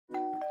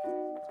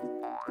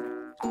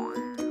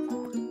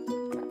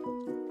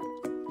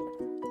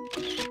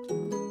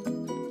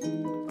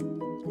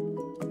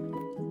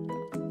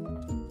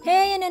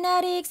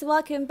addicts,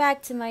 welcome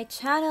back to my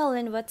channel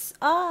and what's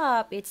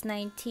up? It's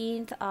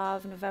 19th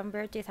of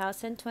November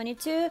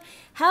 2022.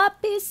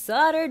 Happy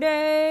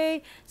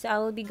Saturday! So I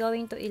will be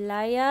going to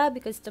Ilaya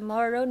because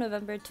tomorrow,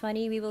 November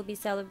 20, we will be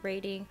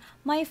celebrating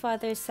my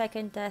father's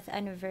second death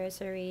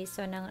anniversary.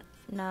 So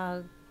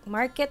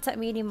market sa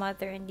ni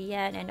mother and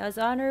Dian, and as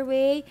on our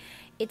way,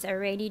 it's a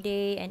rainy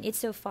day and it's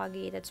so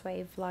foggy. That's why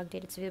I vlogged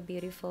it. It's so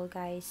beautiful,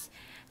 guys.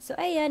 So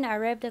ayan,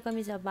 arrived na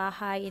kami sa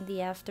bahay in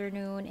the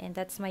afternoon, and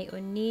that's my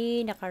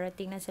uni.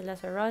 Nakarating na sila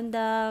sa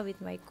Ronda with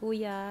my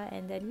kuya,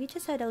 and then we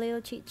just had a little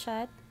chit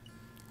chat,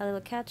 a little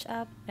catch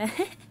up.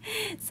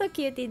 So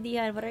cute,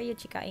 Dian. What are you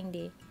chikaing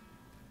di?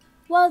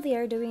 While they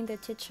are doing the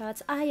chit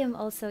chats, I am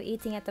also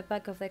eating at the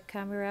back of the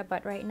camera,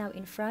 but right now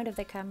in front of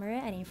the camera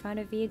and in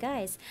front of you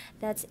guys.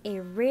 That's a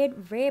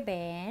red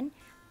ribbon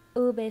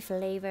ube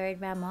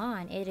flavored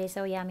ramon. It is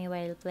so yummy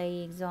while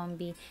playing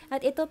zombie.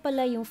 At ito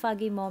pala yung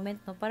foggy moment,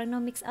 no? Parang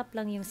no-mix up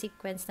lang yung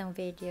sequence ng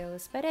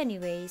videos. But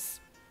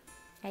anyways,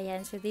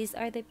 ayan. So these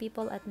are the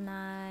people at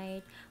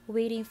night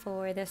waiting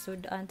for the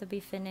sudan to be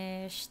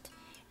finished.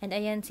 And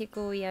ayan si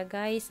kuya,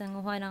 guys.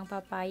 Nanguha ng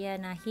papaya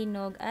na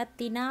hinog at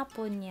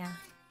tinapon niya.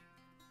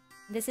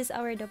 This is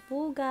our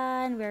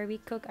dapugan where we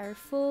cook our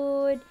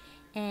food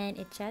and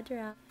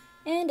etc.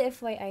 And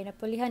FYI,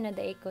 napulihan na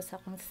daig ko sa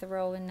akong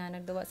throne na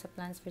nagduwa sa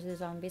Plants vs.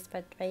 Zombies.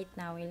 But right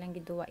now, ilang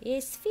giduwa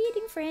is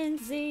Feeding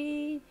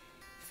Frenzy!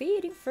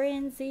 Feeding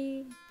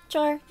Frenzy!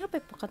 Char, napay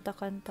po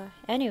kanta-kanta.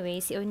 Anyway,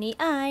 si Uni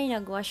ay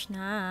nagwash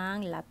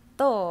ng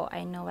lato.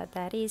 I know what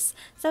that is.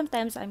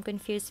 Sometimes I'm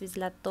confused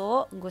with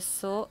lato,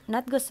 guso.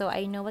 Not guso,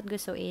 I know what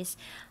guso is.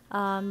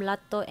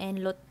 Lato and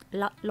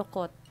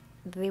lokot.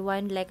 The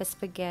one like a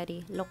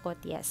spaghetti.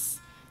 Lokot, yes.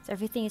 So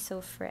everything is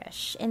so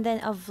fresh. And then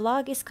a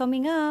vlog is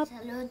coming up.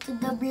 Hello to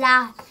the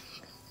vlog.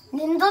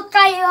 Nindot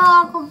kayo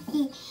ako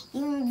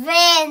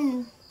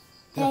invent.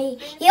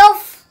 Kay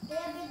Yof.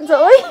 So,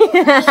 uy!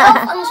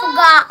 Yof ang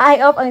suga.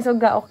 Ay, off ang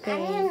suga. Okay.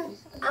 Ayun,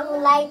 ang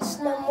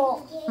lights na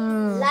mo.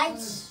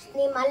 Lights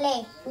ni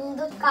Male.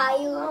 Nindot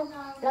kayo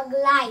vlog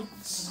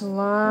lights.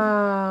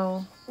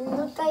 Wow.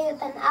 Nindot kayo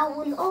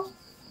tanawon. Oh.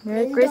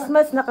 Merry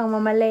Christmas na kang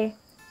mamali.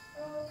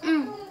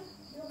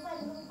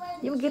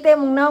 Yung kita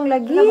mong naong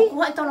lagi.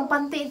 Kuha ito ng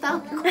panty ito.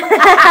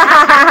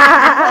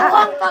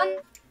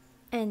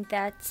 And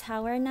that's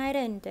how our night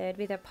ended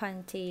with a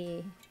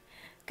panty.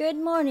 Good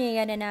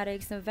morning,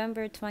 Addicts.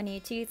 November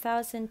 20,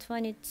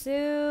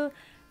 2022.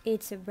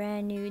 It's a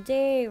brand new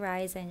day.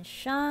 Rise and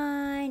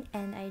shine.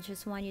 And I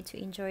just want you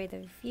to enjoy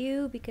the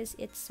view because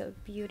it's so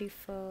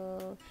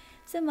beautiful.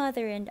 So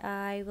mother and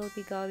I will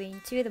be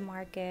going to the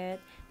market.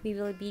 We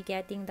will be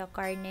getting the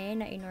carne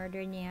na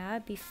in-order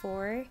niya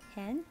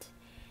beforehand.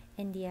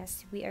 And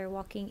yes, we are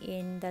walking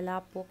in the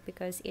Lapok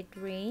because it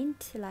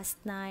rained last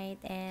night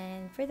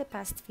and for the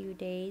past few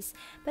days.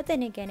 But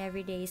then again,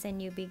 every day is a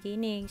new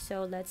beginning.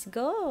 So let's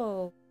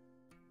go!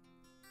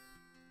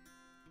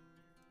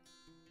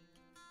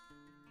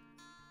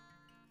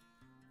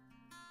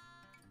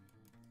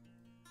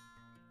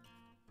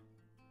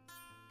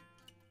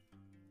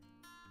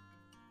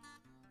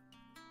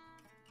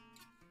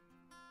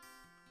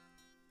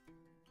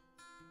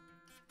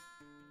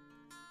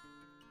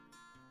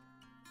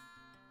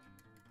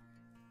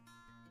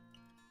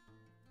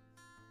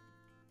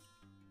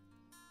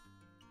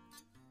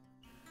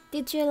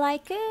 Did you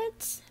like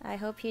it?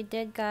 I hope you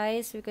did,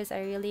 guys, because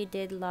I really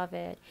did love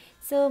it.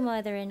 So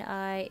mother and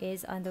I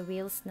is on the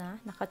wheels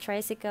na.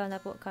 Naka-tricycle na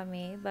po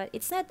kami, but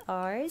it's not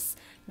ours.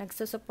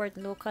 Nagsusupport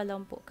local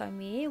lang po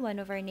kami. One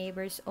of our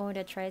neighbors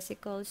owned a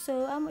tricycle,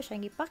 so amo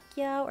siyang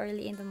ipakyaw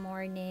early in the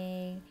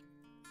morning.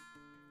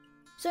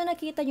 So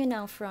nakita nyo na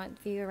ang front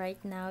view right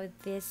now.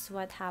 This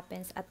what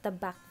happens at the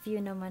back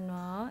view naman,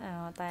 no?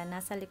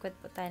 Nasa likod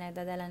po tayo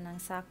nagdadala ng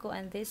sako,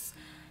 and this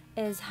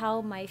is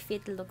how my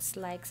feet looks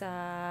like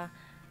sa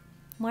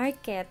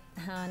market.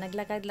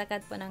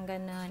 Naglakad-lakad po ng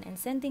ganun. And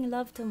sending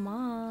love to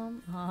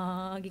mom.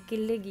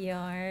 Gikilig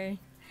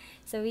yarn.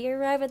 So we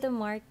arrive at the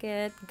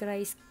market.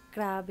 Guys,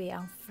 grabe,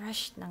 ang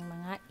fresh ng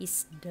mga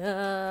isda.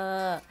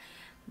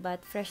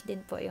 But fresh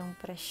din po yung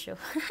presyo.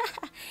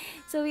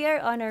 So we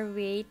are on our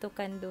way to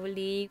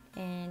Kanduli.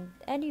 And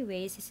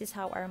anyways, this is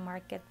how our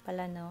market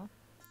pala, no?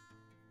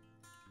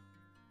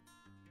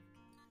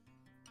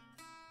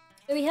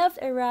 We have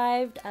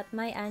arrived at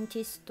my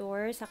auntie's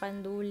store sa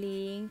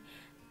Kanduling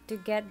to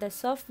get the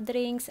soft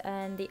drinks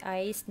and the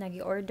ice.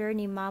 Nag-order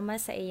ni mama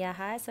sa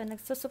iyaha. So,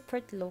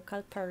 nagsusupport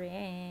local pa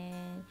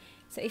rin.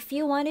 So, if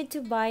you wanted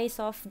to buy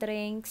soft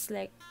drinks,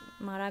 like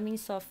maraming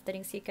soft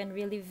drinks, you can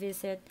really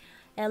visit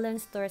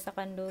Ellen's store sa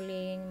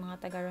Kanduling,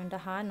 mga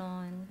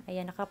taga-Rondahanon.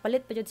 Ayan,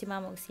 nakapalit pa dyan si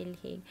mama og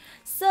silhig.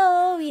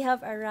 So, we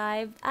have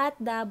arrived at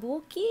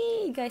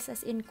Dabuki. Guys,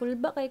 as in,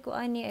 kulba kay ko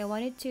ani. I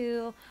wanted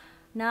to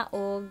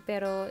naog,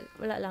 pero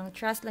wala lang,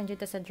 trust lang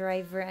dito sa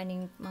driver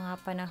aning mga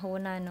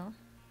panahona, no?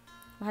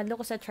 Mahadlo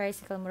ko sa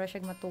tricycle, mura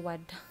siyang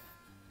matuwad.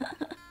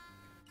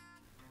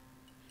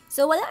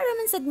 So, wala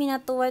raman sad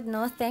minatuwad,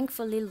 no?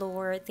 Thankfully,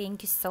 Lord,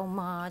 thank you so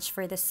much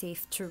for the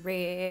safe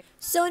trip.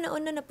 So,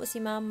 nauna na po si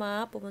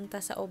Mama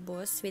pumunta sa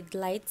ubos with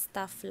light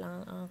stuff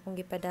lang ang kung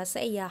gipada sa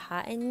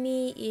iyaha. And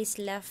me is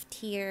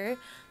left here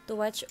to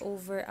watch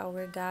over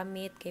our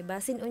gamit. Kay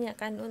basin unya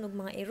kanon og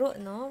mga iro,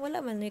 no?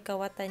 Wala man may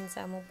kawatan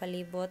sa among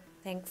palibot,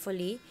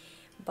 thankfully.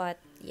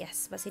 But,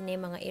 yes, basin na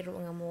mga iro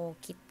nga mo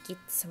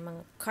kit-kit sa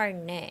mga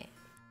karne.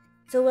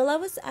 So, while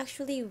I was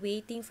actually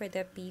waiting for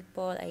the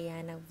people,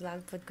 ayan,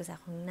 nag-vlog po ko sa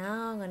akong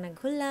now, nga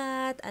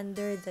naghulat,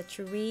 under the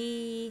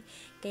tree.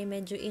 Kay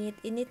medyo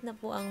init-init na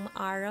po ang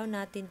araw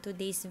natin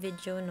today's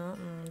video, no?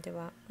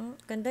 Diba?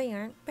 Ganda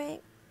yan.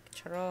 Pek.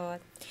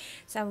 Charot.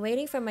 So, I'm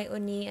waiting for my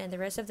uni and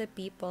the rest of the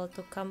people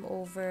to come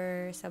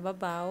over sa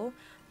babaw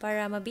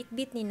para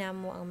mabit-bit ni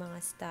namo ang mga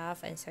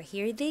staff. And so,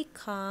 here they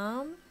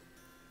come.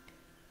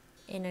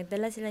 And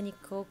nagdala sila ni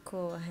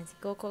Coco. Si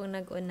Coco ang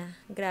nag-una.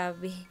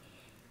 Grabe.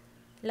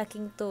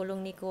 Laking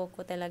tulong ni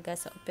Coco talaga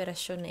sa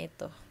operasyon na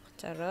ito.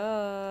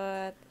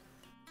 Charot!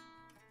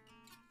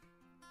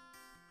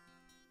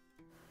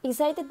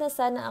 Excited na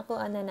sana ako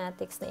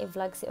Ananatics na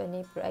i-vlog si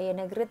Oni, pero ayan,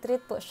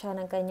 nag-retreat po siya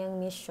ng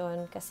kanyang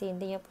mission kasi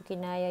hindi niya po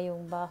kinaya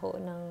yung baho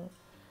ng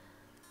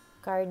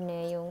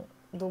karne, yung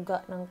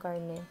duga ng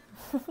karne.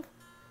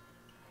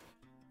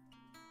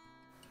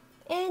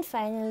 And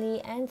finally,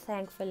 and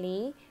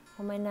thankfully,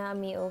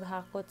 humanami og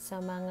hakot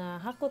sa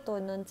mga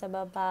hakotonon sa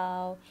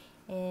babaw.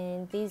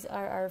 And these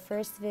are our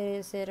first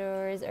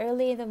visitors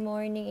early in the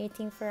morning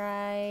eating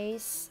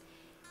fries.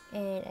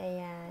 And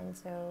ayan,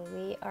 so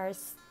we are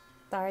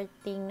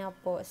starting na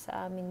po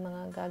sa aming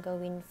mga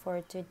gagawin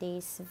for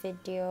today's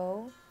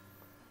video.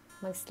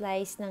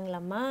 Mag-slice ng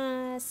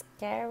lamas,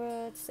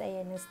 carrots.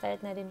 Ayan,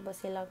 nag-start na din po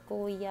sila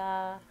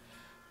kuya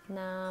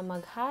na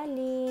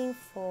maghaling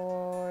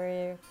for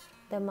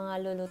the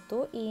mga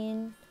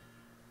lulutuin.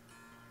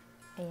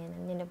 Ayan,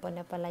 andyan na po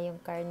na pala yung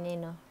karne,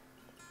 no?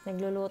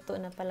 Nagluluto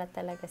na pala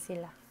talaga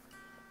sila.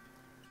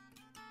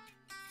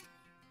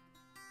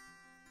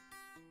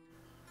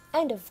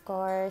 And of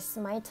course,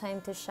 my time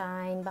to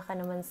shine. Baka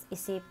naman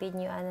isipin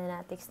nyo,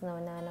 Ananatics,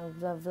 no, na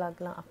nag-vlog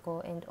lang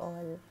ako and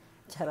all.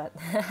 Charot.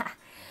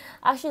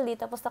 Actually,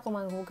 tapos ako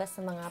maghugas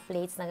ng mga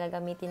plates na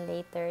gagamitin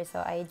later.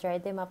 So, I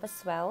dried them up as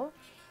well.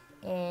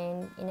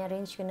 And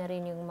inarrange ko na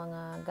rin yung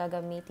mga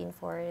gagamitin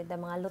for the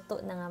mga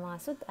luto na nga mga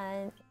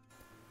sudan.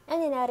 And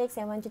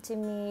Ananatics, I want you to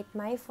meet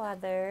my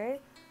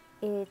father.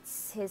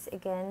 It's his,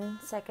 again,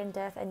 second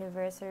death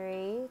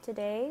anniversary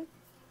today.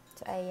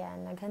 So,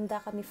 ayan,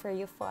 naghanda kami for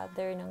you,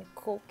 Father, ng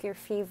Coke, your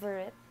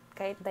favorite,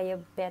 kahit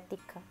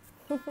diabetic ka.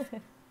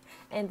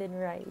 And then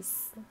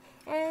rice.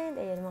 And,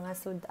 ayan, mga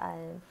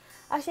sudan.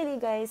 Actually,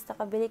 guys,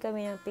 nakabili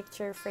kami ng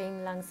picture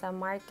frame lang sa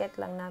market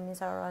lang namin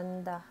sa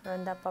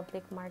Ronda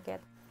Public Market.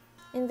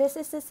 And this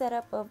is the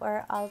setup of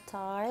our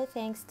altar.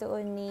 Thanks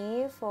to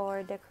Uni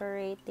for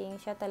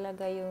decorating. Siya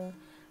talaga yung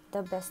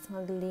the best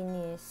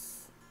maglinis.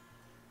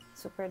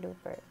 Super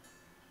duper.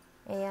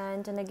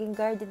 Ayan, so naging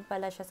garden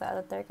pala siya sa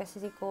altar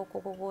kasi si Coco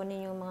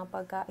kukunin yung mga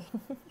pagkain.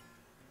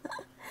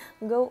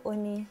 Go,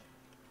 Uni.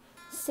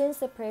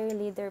 Since the prayer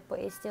leader po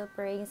is still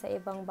praying sa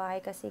ibang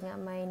bahay kasi nga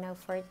may na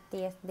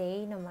 40th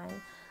day naman.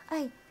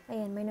 Ay,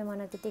 ayan, may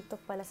naman nagtitiktok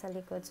pala sa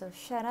likod. So,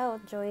 shout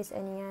out, Joyce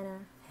and Yana.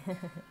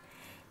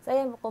 So,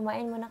 ayan,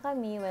 kumain muna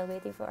kami while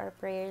waiting for our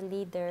prayer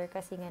leader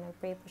kasi nga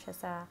nagpray po siya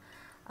sa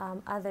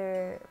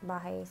other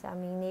bahay sa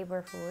aming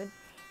neighborhood.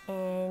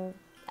 And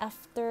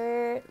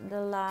after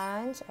the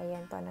lunch,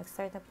 ayan po,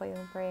 nag-start na po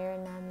yung prayer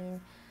namin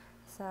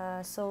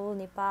sa soul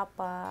ni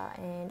Papa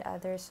and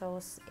other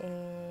souls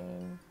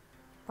in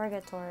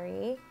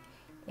purgatory.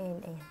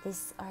 And ayan,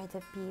 these are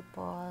the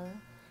people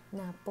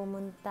na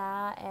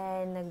pumunta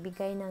and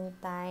nagbigay ng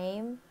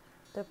time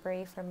to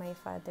pray for my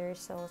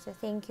father's soul. So,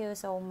 thank you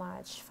so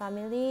much,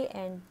 family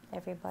and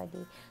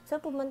everybody.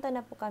 So, pumunta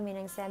na po kami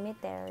ng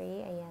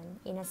cemetery.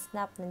 Ayan, in a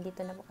snap,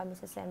 nandito na po kami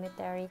sa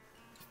cemetery.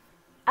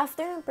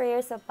 After ng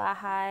prayer sa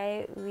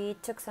bahay, we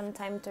took some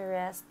time to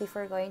rest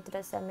before going to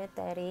the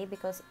cemetery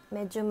because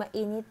medyo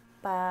mainit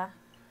pa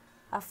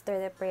after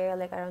the prayer,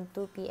 like around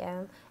 2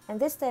 p.m. And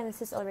this time,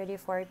 this is already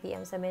 4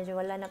 p.m. So medyo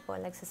wala na po,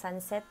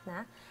 nagsa-sunset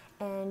na.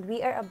 And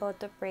we are about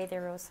to pray the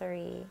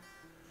rosary.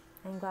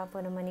 Ang gwapo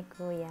naman ni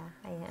Kuya.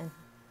 Ayan.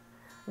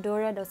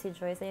 Dora daw si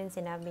Joyce. Ayun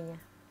sinabi niya.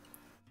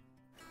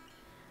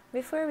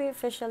 Before we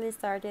officially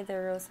started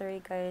the rosary,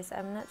 guys,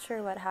 I'm not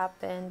sure what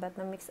happened, but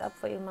na-mix up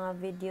po yung mga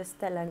videos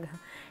talaga.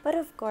 But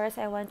of course,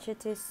 I want you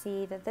to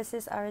see that this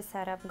is our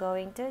setup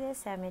going to the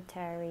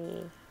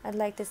cemetery. I'd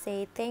like to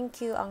say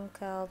thank you,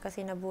 Uncle,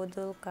 kasi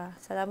nabudol ka.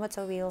 Salamat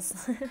sa wheels.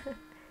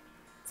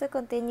 So,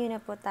 continue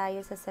na po tayo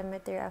sa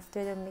cemetery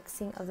after the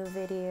mixing of the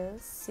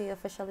videos. We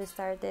officially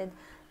started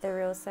the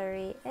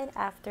rosary, and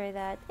after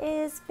that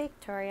is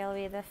pictorial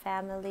with the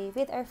family,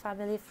 with our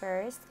family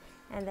first.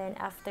 And then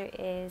after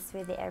is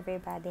with the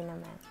everybody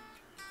naman.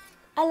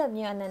 Alam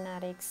niyo,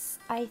 Ananatics,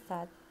 I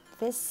thought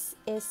this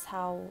is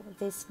how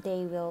this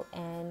day will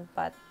end.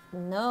 But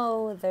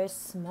no,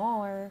 there's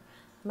more.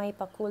 may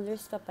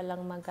pa-coolers ka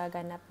palang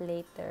magaganap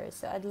later.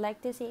 So, I'd like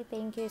to say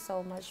thank you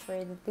so much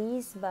for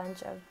this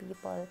bunch of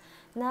people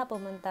na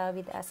pumunta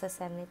with us sa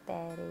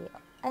cemetery.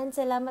 And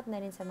salamat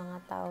na rin sa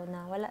mga tao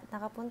na wala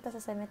nakapunta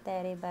sa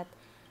cemetery but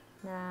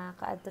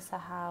nakaadto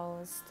sa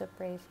house to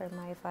pray for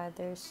my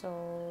father. So,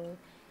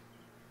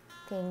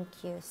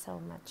 thank you so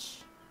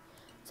much.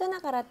 So,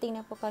 nakarating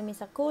na po kami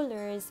sa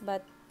coolers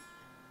but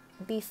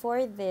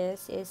before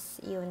this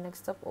is yun,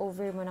 nag-stop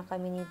over muna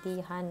kami ni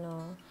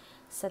Dihano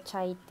sa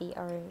chai tea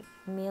or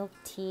milk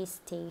tea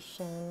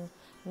station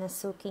na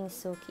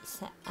suking-suki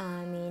sa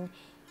amin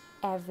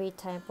every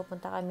time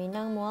pupunta kami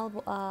ng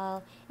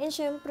Mualbual. And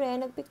syempre,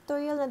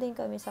 nag-pictorial na din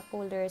kami sa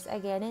coolers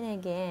again and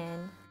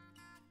again.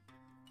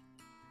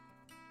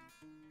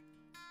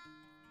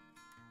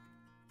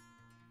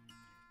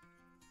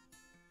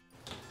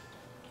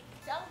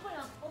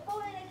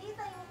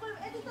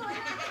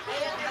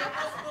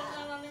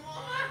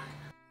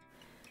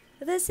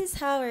 This is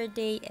how our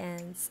day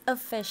ends,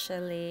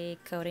 officially,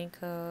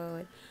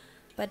 quote-unquote.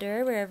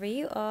 Padear, wherever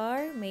you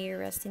are, may you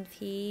rest in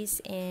peace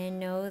and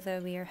know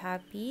that we are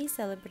happy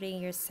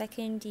celebrating your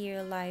second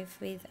year life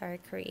with our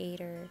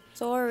Creator.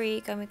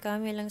 Sorry,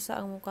 kami-kami lang sa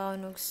ang mukha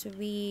ng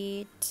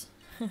sweet.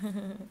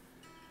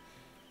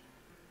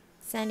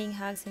 Sending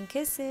hugs and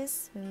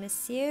kisses. We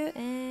miss you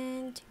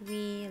and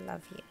we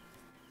love you.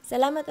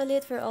 Salamat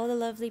ulit for all the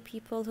lovely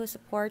people who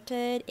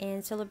supported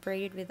and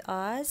celebrated with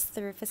us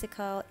through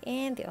physical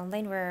and the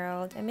online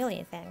world. A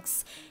million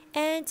thanks.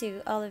 And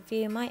to all of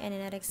you, my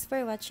Ananetics,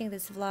 for watching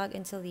this vlog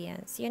until the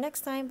end. See you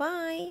next time.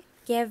 Bye!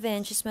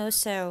 Kevin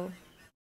Chismoso.